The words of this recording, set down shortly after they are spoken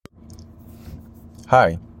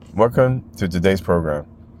Hi, welcome to today's program.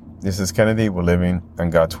 This is Kennedy. We're living on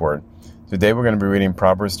God's Word. Today we're going to be reading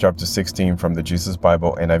Proverbs chapter 16 from the Jesus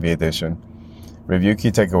Bible NIV edition. Review key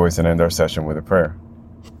takeaways and end our session with a prayer.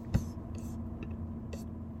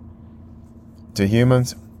 To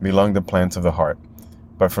humans belong the plans of the heart,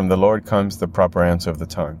 but from the Lord comes the proper answer of the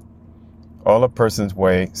tongue. All a person's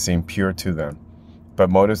way seem pure to them, but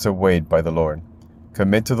motives are weighed by the Lord.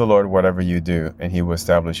 Commit to the Lord whatever you do, and He will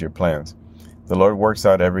establish your plans. The Lord works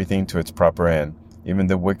out everything to its proper end, even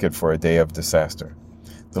the wicked for a day of disaster.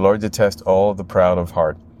 The Lord detests all the proud of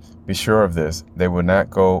heart. Be sure of this, they will not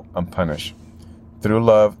go unpunished. Through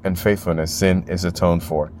love and faithfulness, sin is atoned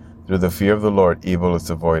for. Through the fear of the Lord, evil is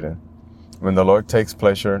avoided. When the Lord takes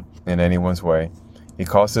pleasure in anyone's way, He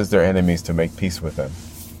causes their enemies to make peace with them.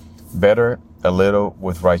 Better a little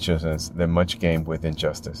with righteousness than much gain with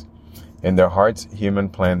injustice. In their hearts, human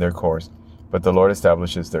plan their course, but the Lord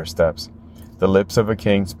establishes their steps. The lips of a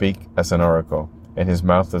king speak as an oracle, and his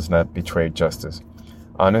mouth does not betray justice.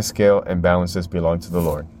 Honest scale and balances belong to the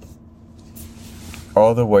Lord.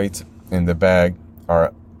 All the weights in the bag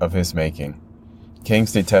are of His making.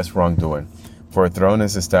 Kings detest wrongdoing, for a throne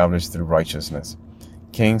is established through righteousness.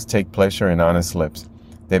 Kings take pleasure in honest lips.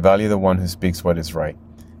 They value the one who speaks what is right.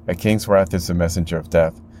 A king's wrath is the messenger of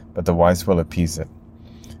death, but the wise will appease it.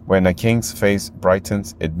 When a king's face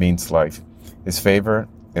brightens, it means life. His favor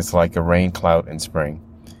is like a rain cloud in spring.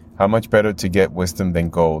 How much better to get wisdom than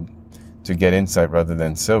gold, to get insight rather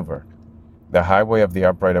than silver. The highway of the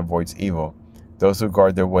upright avoids evil. Those who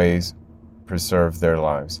guard their ways preserve their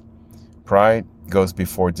lives. Pride goes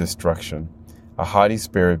before destruction, a haughty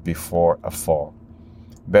spirit before a fall.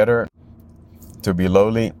 Better to be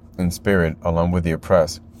lowly in spirit along with the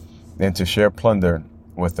oppressed than to share plunder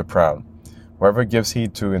with the proud. Whoever gives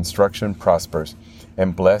heed to instruction prospers,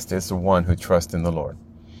 and blessed is the one who trusts in the Lord.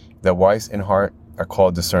 The wise in heart are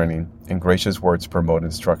called discerning, and gracious words promote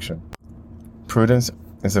instruction. Prudence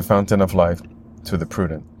is a fountain of life to the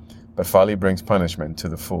prudent, but folly brings punishment to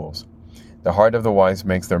the fools. The heart of the wise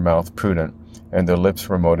makes their mouth prudent, and their lips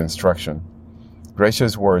promote instruction.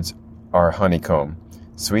 Gracious words are honeycomb,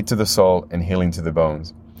 sweet to the soul and healing to the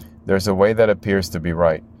bones. There is a way that appears to be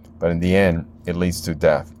right, but in the end it leads to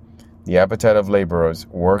death. The appetite of laborers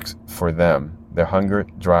works for them, their hunger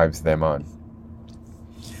drives them on.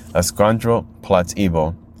 A scoundrel plots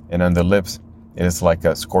evil, and on the lips it is like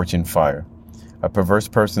a scorching fire. A perverse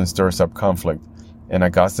person stirs up conflict, and a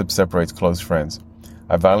gossip separates close friends.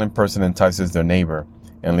 A violent person entices their neighbor,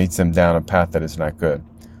 and leads them down a path that is not good.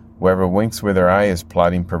 Whoever winks with their eye is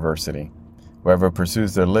plotting perversity. Whoever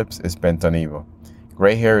pursues their lips is bent on evil.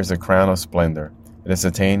 Gray hair is a crown of splendor. It is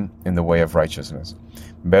attained in the way of righteousness.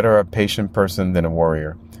 Better a patient person than a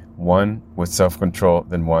warrior, one with self-control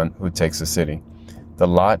than one who takes a city. The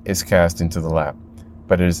lot is cast into the lap,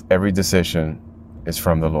 but every decision is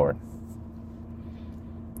from the Lord.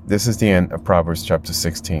 This is the end of Proverbs chapter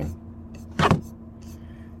 16.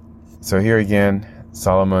 So here again,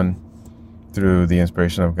 Solomon, through the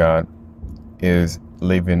inspiration of God, is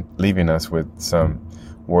leaving us with some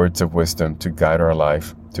words of wisdom to guide our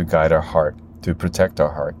life, to guide our heart, to protect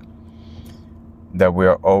our heart. That we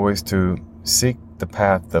are always to seek the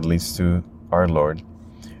path that leads to our Lord.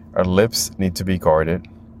 Our lips need to be guarded.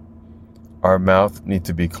 Our mouth need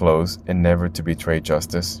to be closed and never to betray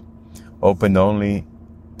justice. Open only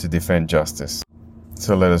to defend justice.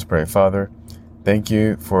 So let us pray. Father, thank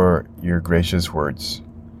you for your gracious words.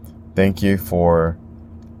 Thank you for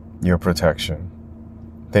your protection.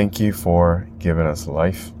 Thank you for giving us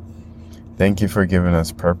life. Thank you for giving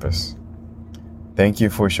us purpose. Thank you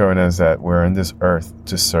for showing us that we're on this earth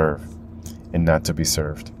to serve and not to be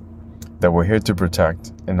served. That we're here to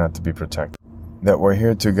protect and not to be protected. That we're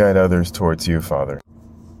here to guide others towards you, Father.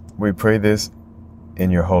 We pray this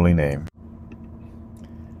in your holy name.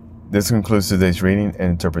 This concludes today's reading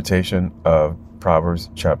and interpretation of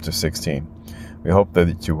Proverbs chapter 16. We hope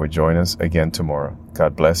that you will join us again tomorrow.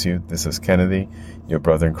 God bless you. This is Kennedy, your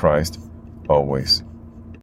brother in Christ, always.